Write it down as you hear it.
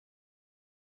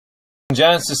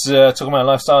Gents, this is talking about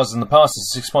lifestyles in the past.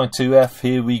 It's 6.2F.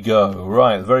 Here we go.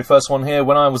 Right, the very first one here,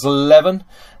 when I was 11.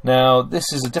 Now,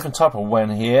 this is a different type of when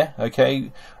here,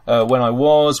 okay? When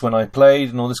I played,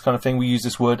 and all this kind of thing, we use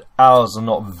this word als and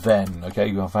not then,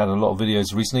 okay? I've had a lot of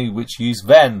videos recently which use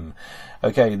wenn.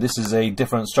 Okay, this is a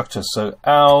different structure. So,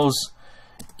 als,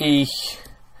 ich,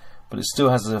 but it still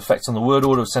has an effect on the word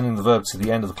order of sending the verb to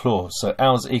the end of the clause. So,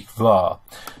 als ich war.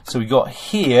 So, we got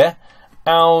here,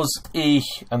 als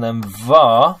ich, and then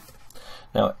war.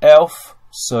 Now, elf,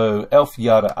 so 11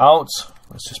 Jahre alt.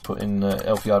 Let's just put in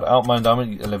 11 Jahre alt, mein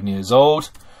Damen, 11 years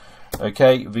old.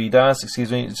 Okay, wie das,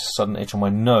 excuse me, it's just a sudden itch on my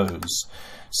nose.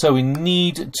 So we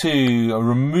need to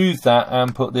remove that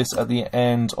and put this at the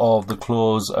end of the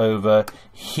clause over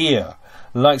here,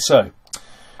 like so.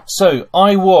 So,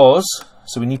 I was,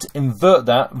 so we need to invert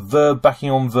that, verb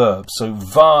backing on verb. So,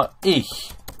 war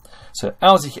ich. So,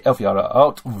 als ich 11 Jahre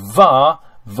alt war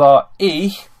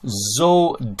ich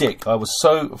so dick. I was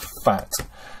so fat.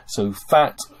 So,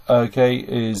 fat, okay,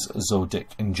 is so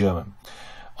dick in German.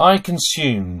 I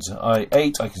consumed, I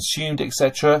ate, I consumed,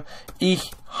 etc.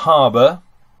 Ich habe,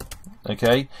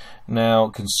 okay. Now,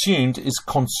 consumed is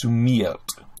konsumiert.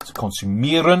 So,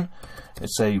 konsumieren,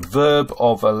 it's a verb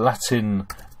of a Latin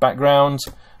background.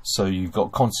 So, you've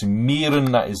got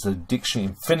konsumieren, that is the dictionary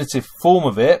infinitive form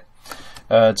of it.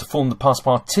 To form the past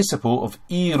participle of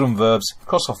ihren verbs,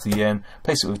 cross off the N,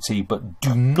 place it with a T, but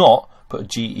do not put a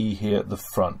GE here at the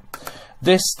front.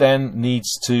 This then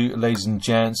needs to, ladies and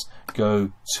gents,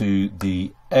 go to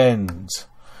the end.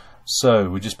 So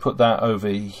we just put that over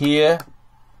here.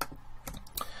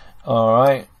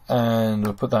 Alright, and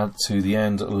we'll put that to the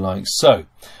end like so.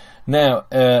 Now,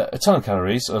 a ton of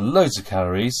calories, or loads of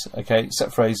calories, okay,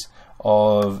 set phrase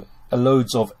of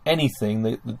loads of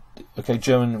anything. Okay,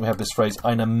 German, we have this phrase,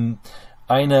 eine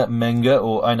Menge,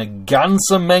 or eine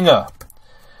ganze Menge.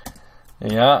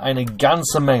 Yeah, eine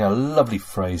ganze Menge. Lovely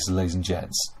phrase, ladies and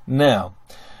gents. Now,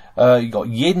 you got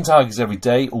jeden Tag is every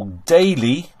day, or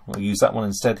daily. We'll use that one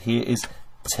instead. Here is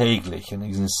täglich, and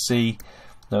you can see,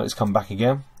 no, it's come back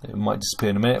again. It might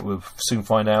disappear in a minute. We'll soon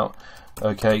find out.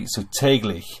 Okay, so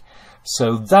täglich.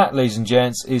 So that, ladies and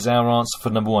gents, is our answer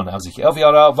for number one. Als ich 11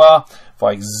 Jahre alt war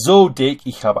ich so dick,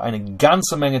 ich habe eine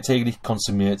ganze Menge täglich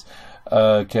konsumiert.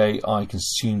 Okay, I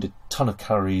consumed a ton of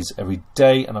calories every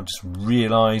day, and I've just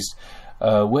realised,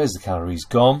 where's the calories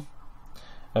gone?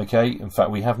 Okay, in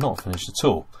fact, we have not finished at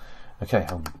all. Okay,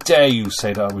 how dare you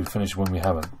say that we've finished when we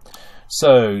haven't?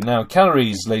 So, now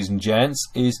calories, ladies and gents,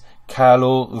 is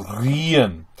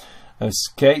Kalorien.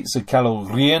 Okay, so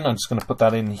Kalorien, I'm just going to put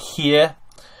that in here.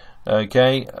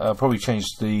 Okay, I'll probably change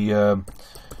the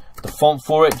font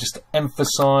for it, just to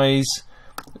emphasise.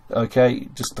 Okay,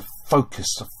 just to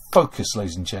focus,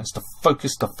 ladies and gents, to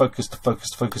focus,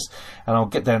 and I'll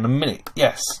get there in a minute.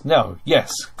 Yes, no,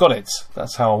 yes, got it.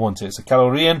 That's how I want it. So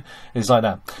Kalorien is like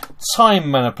that.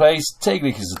 Time, manner, place.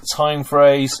 Täglich is a time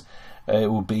phrase. It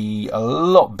will be a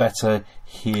lot better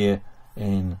here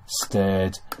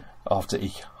instead after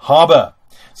ich habe.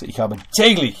 So, ich habe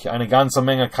täglich eine ganze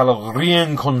Menge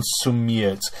Kalorien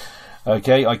konsumiert.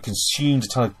 Okay, I consumed a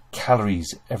ton of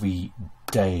calories every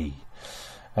day.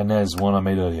 And there's one I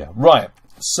made earlier. Right,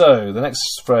 so the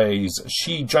next phrase,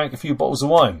 she drank a few bottles of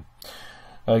wine.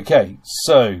 Okay,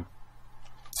 so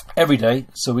every day,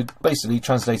 so we're basically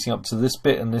translating up to this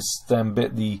bit, and this then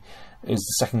bit is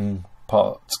the second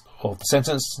part of the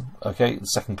sentence, okay, the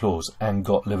second clause, and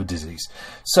got liver disease.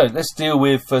 So let's deal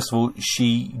with, first of all,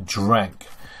 she drank.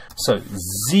 So,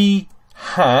 sie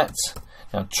hat,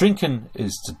 now trinken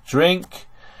is to drink,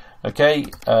 okay,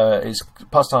 it's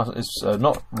past tense, it's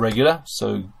not regular,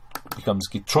 so becomes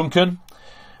getrunken,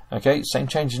 okay, same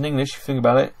change in English, think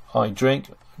about it, I drink,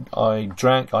 I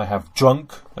drank, I have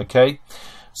drunk, okay,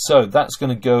 so that's going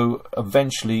to go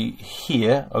eventually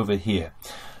here, over here.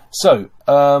 So,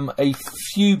 a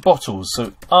few bottles,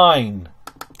 so ein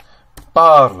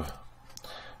paar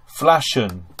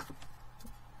Flaschen,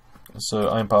 so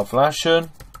ein paar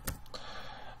Flaschen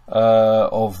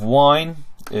of wine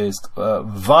is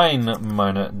Wein,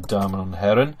 meine Damen und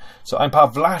Herren. So ein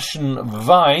paar Flaschen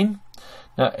Wein.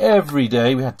 Now every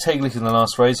day, we had täglich in the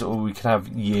last phrase, or we can have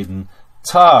jeden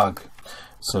Tag.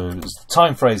 So it's the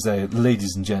time phrase there,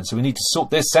 ladies and gents. So we need to sort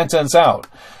this sentence out.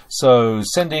 So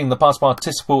sending the past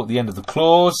participle at the end of the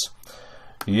clause.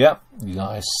 Yep,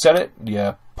 I said it.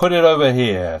 Yeah, put it over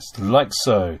here, like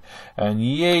so. And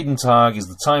jeden Tag is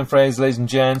the time phrase, ladies and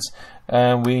gents.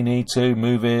 And we need to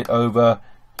move it over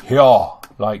here,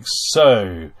 like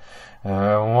so.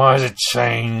 Why has it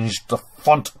changed the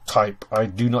font type? I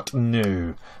do not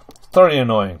know. Thoroughly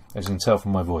annoying, as you can tell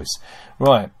from my voice.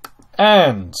 Right,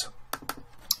 and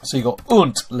So you got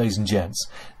und, ladies and gents.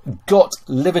 Got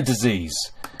liver disease.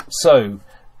 So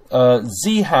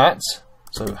sie hat,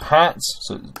 so hat,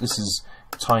 so this is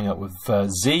tying up with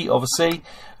sie, obviously.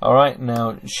 Alright,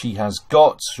 now she has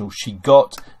got, or she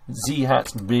got, sie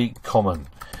hat bekommen.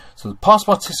 So the past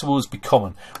participles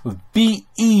bekommen. With be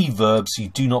verbs, you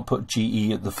do not put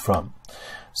ge at the front.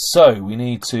 So we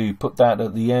need to put that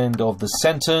at the end of the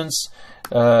sentence,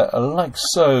 like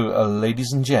so,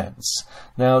 ladies and gents.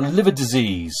 Now, liver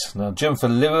disease. Now, German for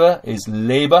liver is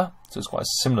Leber, so it's quite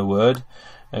a similar word.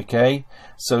 Okay,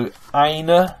 so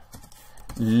eine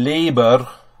Leber,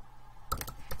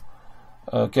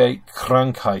 okay,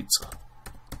 Krankheit.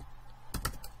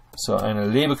 So eine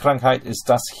Leberkrankheit ist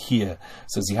das hier.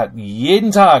 So sie hat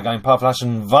jeden Tag ein paar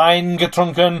Flaschen Wein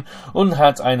getrunken und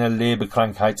hat eine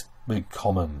Leberkrankheit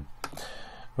bekommen.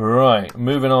 Right,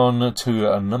 moving on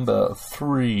to number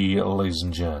 3, ladies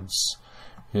and gents.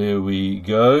 Here we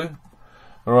go.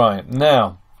 Right,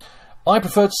 now, I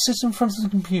prefer to sit in front of the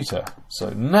computer. So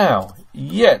now,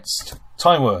 jetzt,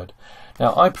 time word.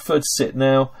 Now, I prefer to sit.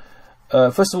 Now,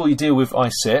 first of all, you deal with I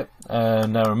sit.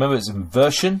 Now, remember, it's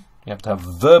inversion. You have to have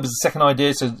verb as the second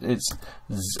idea, so it's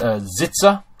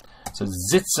sitze, so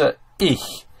sitze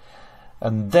ich,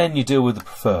 and then you deal with the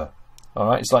prefer.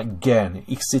 Alright, it's like gern,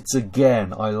 ich sitze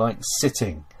gern, I like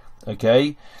sitting,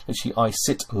 okay? Literally, I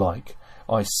sit like,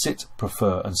 I sit,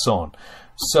 prefer, and so on.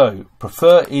 So,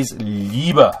 prefer is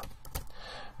lieber,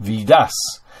 wie das.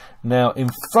 Now,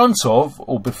 in front of,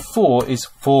 or before, is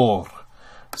vor.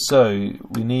 So,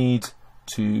 we need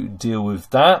to deal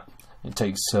with that. It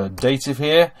takes dative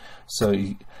here, so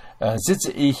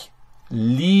sitze ich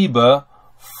lieber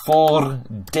vor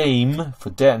dem, for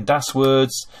der and das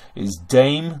words is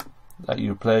dem, that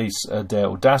you replace der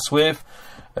or das with.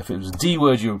 If it was a D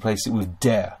word, you replace it with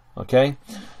der, okay?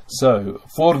 So,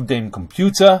 vor dem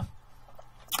Computer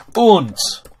und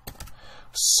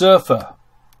surfer.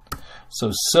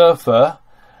 So, surfer,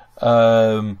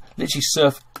 literally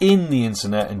surf in the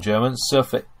internet in German,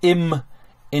 surfer im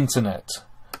Internet.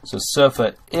 So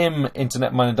surfer im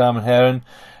Internet, meine Damen und Herren,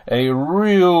 a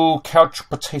real couch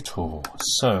potato.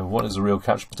 So, what is a real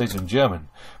couch potato in German?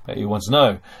 Bet you want to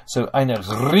know. So, eine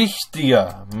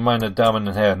richtige, meine Damen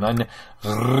und Herren, eine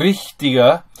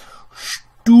richtige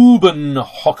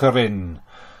Stubenhockerin.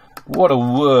 What a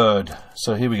word.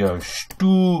 So, here we go.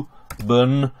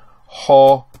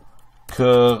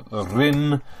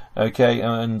 Stubenhockerin. Okay,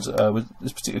 and with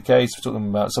this particular case, we're talking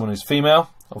about someone who's female.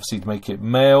 Obviously, to make it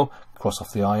male, cross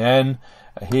off the IN.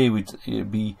 Here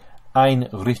it'd be ein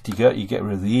richtiger, you get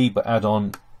rid of the E, but add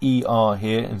on ER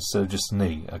here instead of just an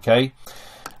E, okay?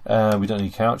 We don't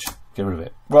need couch, get rid of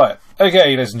it. Right,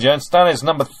 okay, ladies and gents, that is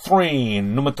number 3,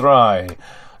 number 3.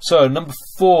 So, number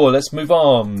 4, let's move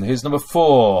on. Here's number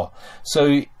 4.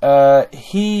 So,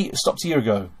 he stopped a year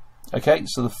ago, okay?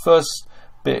 So, the first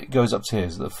bit goes up to here.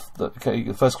 So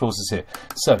the first clause is here.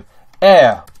 So,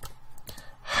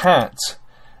 hat.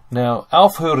 Now,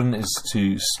 aufhören is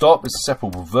to stop. It's a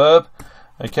separable verb.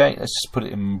 Okay, let's just put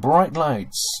it in bright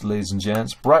lights, ladies and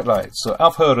gents. Bright lights. So,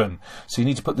 aufhören. So, you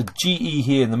need to put the GE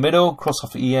here in the middle, cross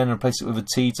off the EN and replace it with a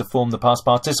T to form the past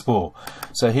participle.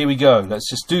 So, here we go. Let's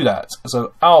just do that.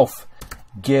 So,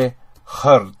 aufgehört.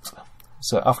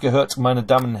 So, aufgehört, meine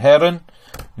Damen und Herren.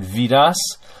 Wie das?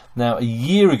 Now, a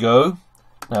year ago,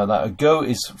 now that ago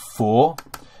is for.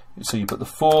 So, you put the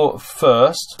for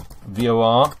first,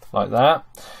 VOR, like that.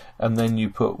 And then you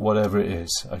put whatever it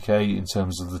is, okay, in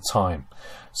terms of the time.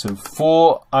 So,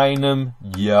 vor einem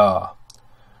Jahr.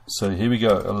 So, here we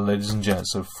go, ladies and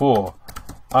gents. So, vor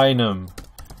einem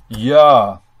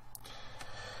Jahr.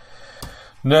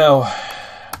 Now,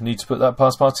 need to put that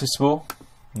past participle.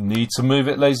 Need to move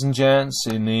it, ladies and gents.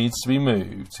 It needs to be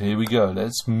moved. Here we go.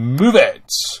 Let's move it.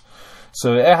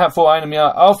 So, hat vor einem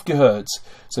Jahr aufgehört.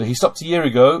 So, he stopped a year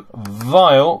ago,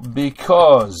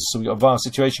 because. So, we've got a weil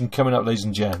situation coming up, ladies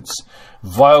and gents.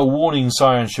 Weil warning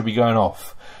siren should be going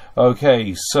off.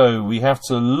 Okay, so we have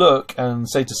to look and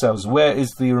say to ourselves, where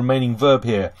is the remaining verb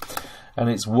here? And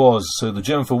it's was. So, the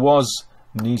German for was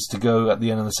needs to go at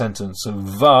the end of the sentence. So,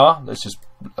 war, let's just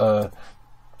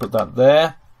put that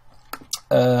there.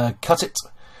 Cut it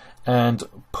and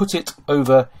put it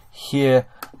over here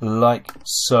like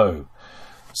so.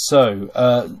 So,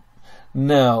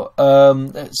 now,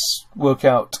 let's work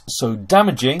out. So,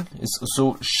 damaging is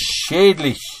so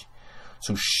schädlich.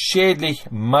 So,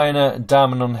 schädlich, meine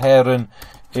Damen und Herren,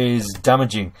 is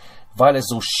damaging. Weil es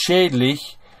so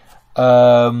schädlich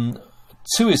to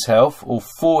his health, or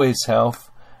for his health,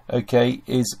 okay,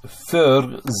 is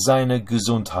für seine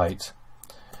Gesundheit.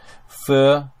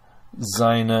 Für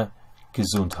seine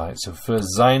Gesundheit. So, für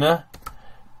seine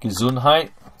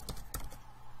Gesundheit.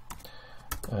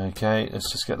 Okay,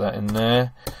 let's just get that in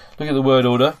there. Look at the word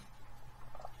order.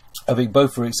 I think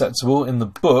both are acceptable. In the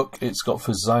book, it's got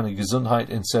für seine Gesundheit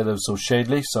instead of so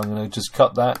schädlich, so I'm going to just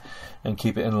cut that and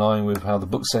keep it in line with how the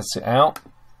book sets it out.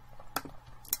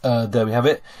 There we have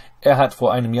it. Hat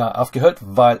vor einem Jahr aufgehört,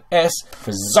 weil es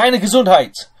für seine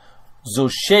Gesundheit so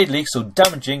schädlich, so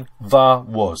damaging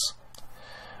was.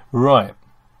 Right,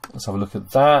 let's have a look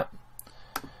at that.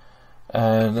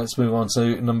 And let's move on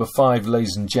to number 5,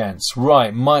 ladies and gents.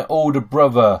 Right, my older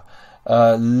brother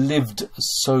lived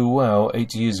so well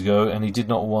 80 years ago, and he did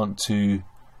not want to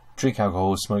drink alcohol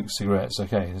or smoke cigarettes.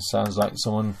 Okay, this sounds like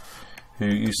someone who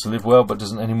used to live well but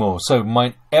doesn't anymore. So,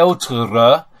 mein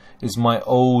älterer is my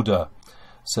older.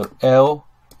 So,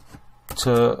 älterer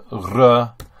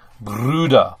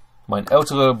Bruder. Mein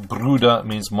älterer Bruder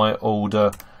means my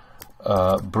older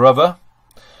brother.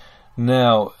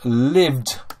 Now,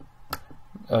 lived.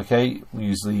 Okay, we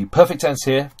use the perfect tense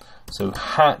here. So,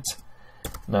 hat.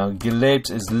 Now, gelebt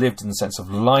is lived in the sense of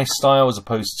lifestyle as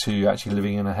opposed to actually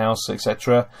living in a house,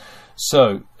 etc.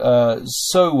 So,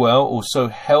 so well or so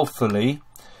healthily,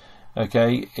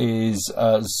 okay, is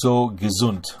so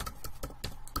gesund.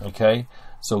 Okay,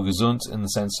 so gesund in the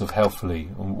sense of healthily,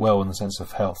 well in the sense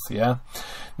of health, yeah.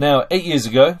 Now, 8 years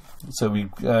ago, so we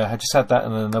had just had that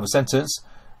in another sentence,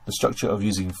 the structure of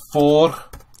using vor,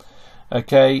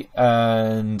 okay,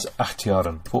 and 8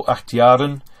 Jahren. Vor 8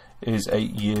 Jahren is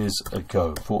 8 years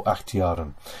ago, for 8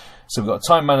 Jahren. So we've got a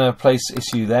time, manner, place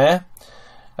issue there.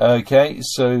 Okay,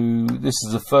 so this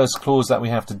is the first clause that we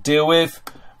have to deal with.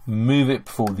 Move it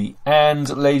before the and,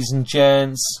 ladies and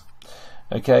gents.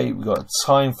 Okay, we've got a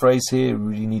time phrase here.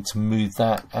 We really need to move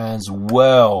that as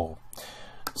well.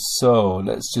 So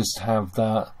let's just have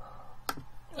that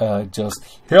just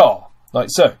here. Like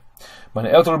so. Meine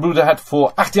ältere Bruder hat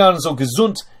vor 8 Jahren so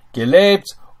gesund gelebt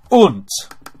und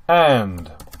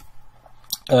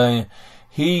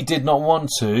he did not want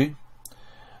to.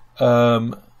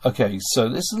 Okay, so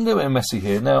this is a little bit messy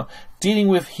here. Now, dealing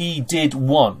with he did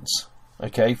want.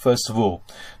 Okay, first of all.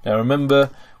 Now remember,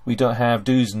 we don't have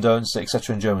do's and don'ts,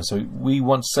 etc. in German. So we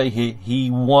want to say here,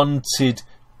 he wanted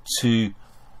to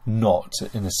not,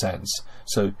 in a sense.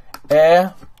 So,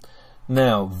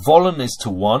 now, wollen is to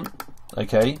want.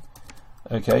 Okay,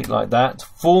 okay, like that.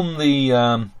 Form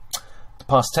the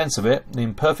past tense of it, the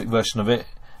imperfect version of it.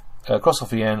 Cross off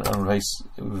the N and replace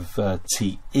with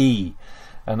TE,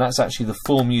 and that's actually the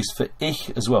form used for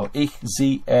ich as well. Ich,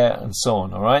 sie, and so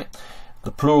on. All right.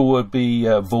 The plural would be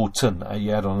wollten.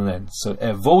 You add on an N. So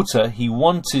wollte, he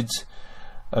wanted.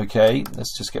 Okay,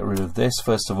 let's just get rid of this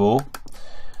first of all.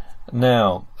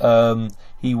 Now,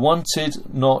 he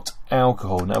wanted not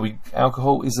alcohol. Now,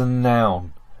 alcohol is a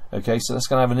noun. Okay, so that's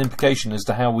going to have an implication as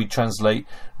to how we translate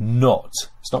not.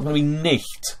 It's not going to be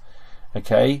nicht.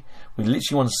 Okay. We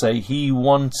literally want to say he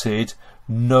wanted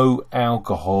no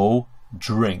alcohol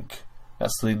drink.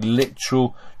 That's the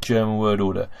literal German word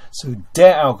order. So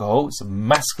der Alkohol is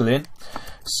masculine,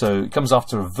 so it comes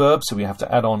after a verb, so we have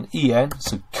to add on en,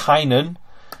 so keinen.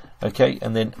 Okay,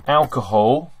 and then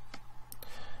alcohol.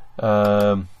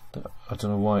 I don't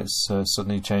know why it's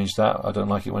suddenly changed that. I don't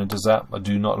like it when it does that. I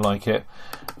do not like it.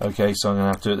 Okay, so I'm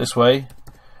going to have to do it this way.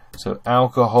 So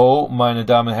alcohol, meine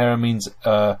Damen und Herren, means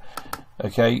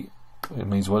okay. It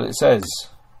means what it says.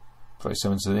 Very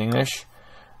similar to the English.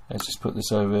 Let's just put this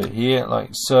over here like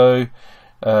so.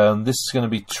 This is going to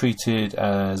be treated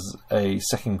as a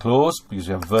second clause because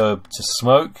we have verb to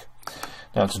smoke.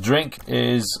 Now to drink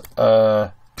is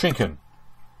trinken.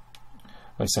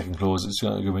 My second clause is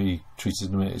going to be treated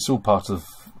in a minute. It's all part of,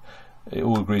 it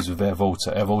all agrees with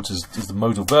wollte. Wollte is the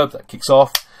modal verb that kicks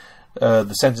off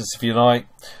the sentence, if you like.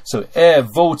 So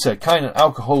wollte keinen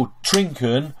Alkohol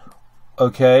trinken.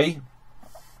 Okay.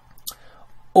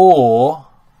 Or,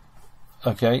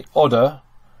 okay, oder,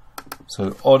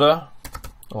 so oder,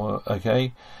 or,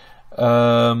 okay,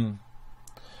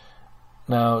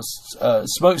 now,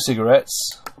 smoke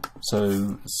cigarettes,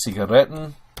 so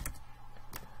Zigaretten,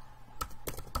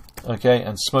 okay,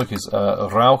 and smoke is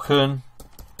rauchen,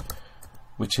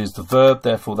 which is the verb,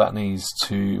 therefore that needs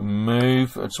to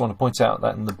move. I just want to point out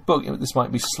that in the book, this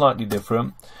might be slightly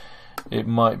different. It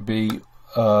might be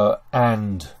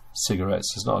and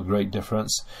cigarettes. There's not a great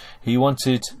difference. He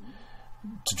wanted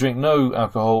to drink no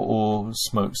alcohol or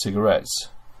smoke cigarettes.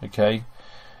 Okay.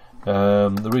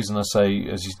 The reason I say,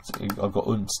 I've got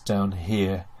und down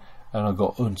here, and I've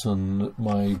got und on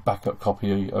my backup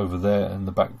copy over there, and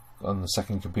the back on the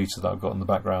second computer that I've got in the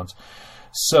background.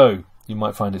 So you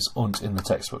might find it's und in the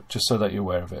textbook, just so that you're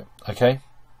aware of it. Okay.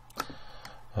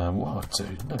 What I'll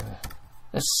do? No,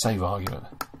 let's save argument.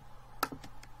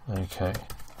 Okay.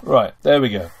 Right. There we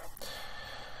go.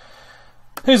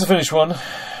 Here's the finished one.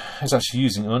 It's actually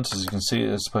using unt, as you can see,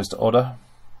 as opposed to oder.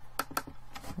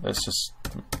 Let's just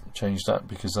change that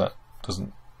because that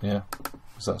doesn't, yeah,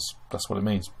 because that's what it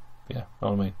means. Yeah, know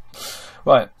what I mean.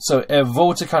 Right, so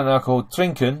wollte keinen Alkohol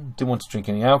trinken, didn't want to drink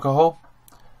any alcohol,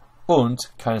 und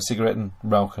keine Zigaretten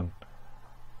rauchen,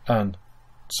 and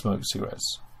smoke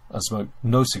cigarettes, and smoke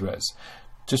no cigarettes.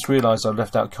 Just realised I've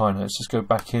left out keine. Let's just go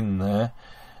back in there,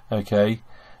 okay,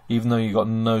 even though you've got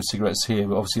no cigarettes here,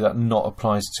 but obviously that not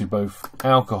applies to both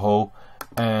alcohol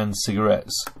and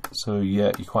cigarettes. So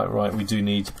yeah, you're quite right, we do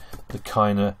need the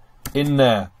keine in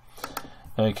there.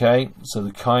 Okay, so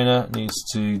the keine needs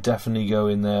to definitely go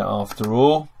in there after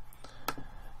all.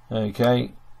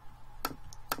 Okay,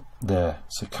 there.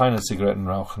 So keine Zigaretten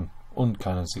rauchen und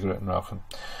keine Zigaretten rauchen.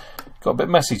 Got a bit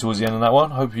messy towards the end of that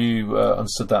one. Hope you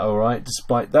understood that all right,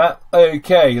 despite that.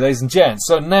 Okay, ladies and gents.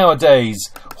 So nowadays,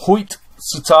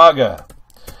 heutzutage.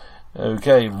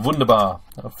 Okay, wunderbar.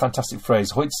 A fantastic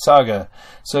phrase. Heutzutage.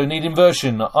 So need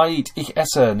inversion. I eat, ich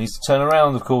esse. Needs to turn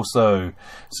around, of course, though.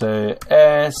 So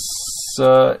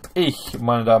esse ich,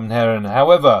 meine Damen und Herren.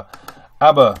 However,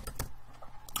 aber.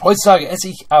 Heutzutage esse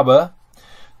ich aber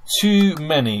too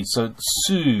many. So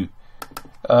zu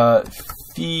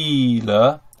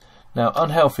viele. Now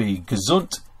unhealthy.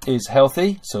 Gesund is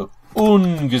healthy. So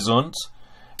ungesund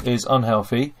is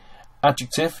unhealthy.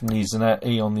 Adjective needs an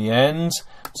E on the end.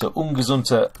 So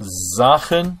ungesunde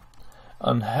Sachen,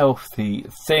 unhealthy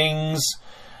things,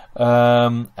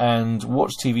 and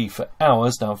watch TV for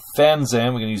hours. Now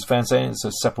Fernsehen, we're going to use Fernsehen, it's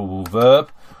a separable verb.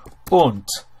 Und,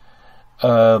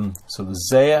 so the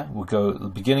sehe will go at the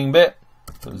beginning bit.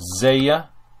 So sehe,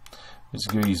 which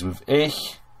agrees with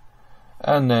ich,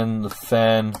 and then the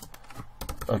Fern,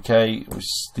 okay, which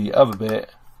is the other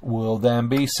bit, will then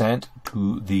be sent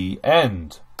to the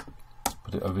end.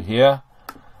 Put it over here,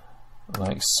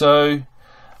 like so.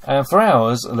 And for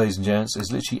hours, ladies and gents,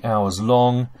 is literally hours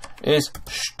long, is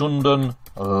Stunden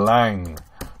lang.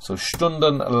 So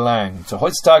Stunden lang. So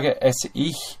heutzutage esse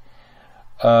ich,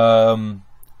 aber,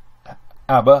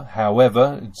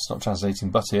 however, it's not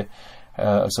translating but here.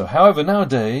 So however,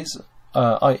 nowadays,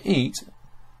 I eat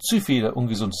zu viele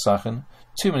ungesunde Sachen,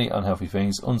 too many unhealthy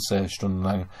things, und sehr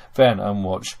stundenlang fern and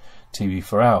watch TV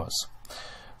for hours.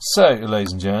 So,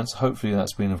 ladies and gents, hopefully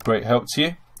that's been of great help to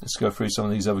you. Let's go through some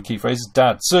of these other key phrases.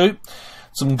 Dazu,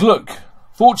 zum Glück,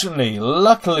 fortunately,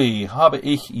 luckily, habe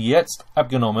ich jetzt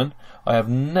abgenommen. I have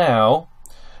now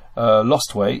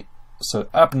lost weight. So,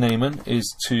 abnehmen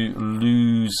is to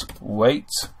lose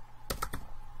weight.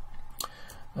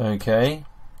 Okay,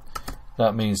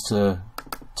 that means to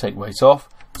take weight off.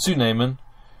 Zunehmen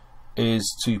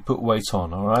is to put weight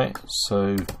on, alright?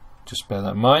 So, just bear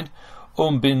that in mind.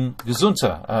 Bin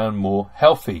gesunder and more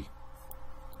healthy.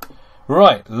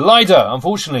 Right, leider,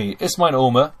 unfortunately, ist meine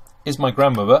Oma, is my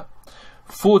grandmother,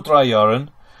 vor 3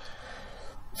 Jahren,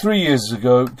 3 years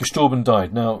ago, gestorben,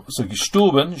 died. Now, so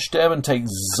gestorben, sterben takes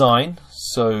sein,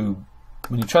 so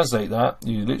when you translate that,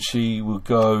 you literally will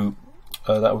go,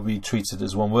 that would be treated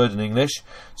as one word in English.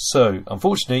 So,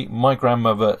 unfortunately, my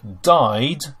grandmother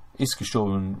died, ist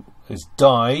gestorben, is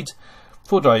died,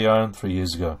 vor 3 Jahren, 3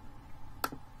 years ago.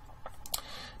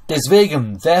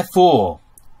 Deswegen, therefore,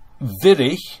 will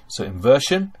ich, so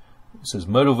inversion, it says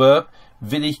modal verb,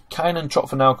 will ich keinen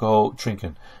Tropfen Alkohol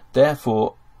trinken.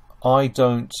 Therefore, I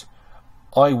want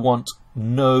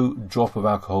no drop of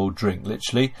alcohol drink,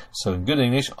 literally. So in good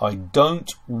English, I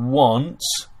don't want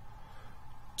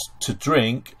to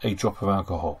drink a drop of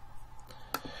alcohol.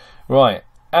 Right,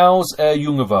 als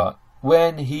junger war,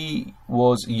 when he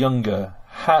was younger,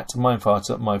 hat mein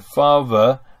Vater, my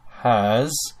father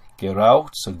has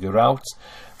geraucht, so geraucht,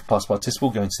 past participle,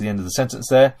 going to the end of the sentence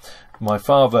there. My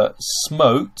father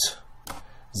smoked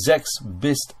 6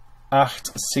 bis 8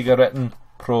 Zigaretten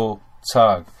pro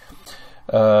Tag.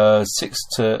 6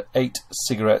 to 8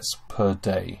 cigarettes per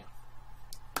day.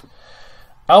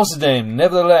 Außerdem,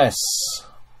 nevertheless,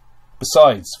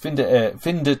 besides,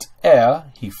 findet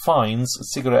he finds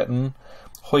Zigaretten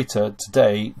heute,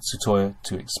 today, zu teuer,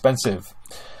 too expensive.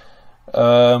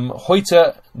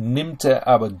 Heute nimmt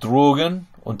aber Drogen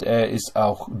und ist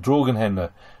auch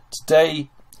Drogenhändler. Today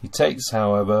he takes,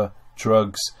 however,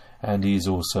 drugs, and he is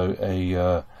also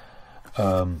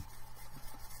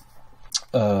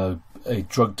a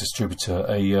drug distributor.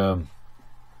 Do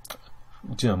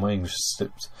you know, my English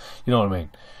slipped. You know what I mean?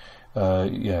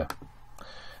 Yeah.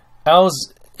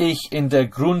 Als ich in der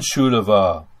Grundschule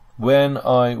war, when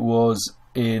I was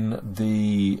in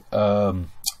the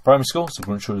primary school, so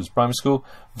Grundschule is primary school,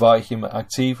 war ich immer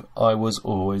aktiv, I was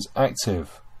always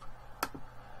active.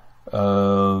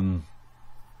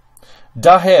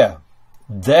 Daher,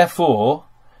 therefore,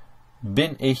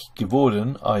 bin ich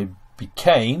geworden, I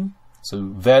became.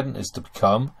 So werden is to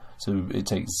become. So it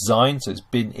takes sein, so it's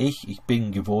bin ich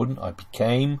bin geworden, I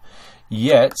became.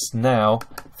 Jetzt, now,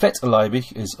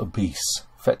 fettleibig is obese.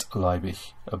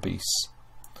 Fettleibig, obese.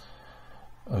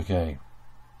 Okay.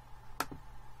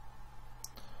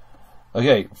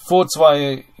 Okay, vor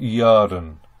 2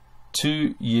 Jahren,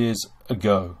 2 years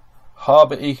ago,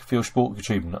 habe ich viel Sport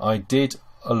getrieben. I did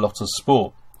a lot of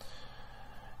sport.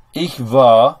 Ich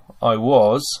war, I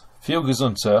was, viel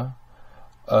gesünder,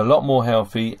 a lot more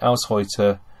healthy als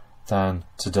heute than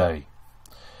today.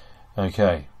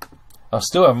 Okay. I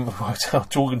still haven't worked out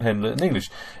Drogenhändler in English.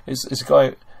 It's a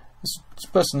guy, it's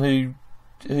a person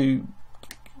who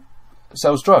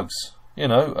sells drugs. You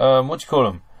know, what do you call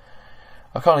them?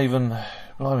 I can't even.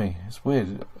 Blimey, it's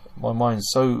weird. My mind's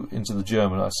so into the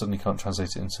German I suddenly can't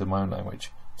translate it into my own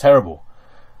language. Terrible.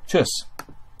 Tschüss.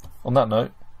 On that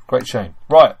note, great shame.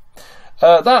 Right.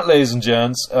 That, ladies and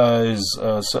gents, is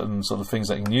certain sort of things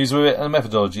that you can use with it, and the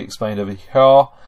methodology explained over here.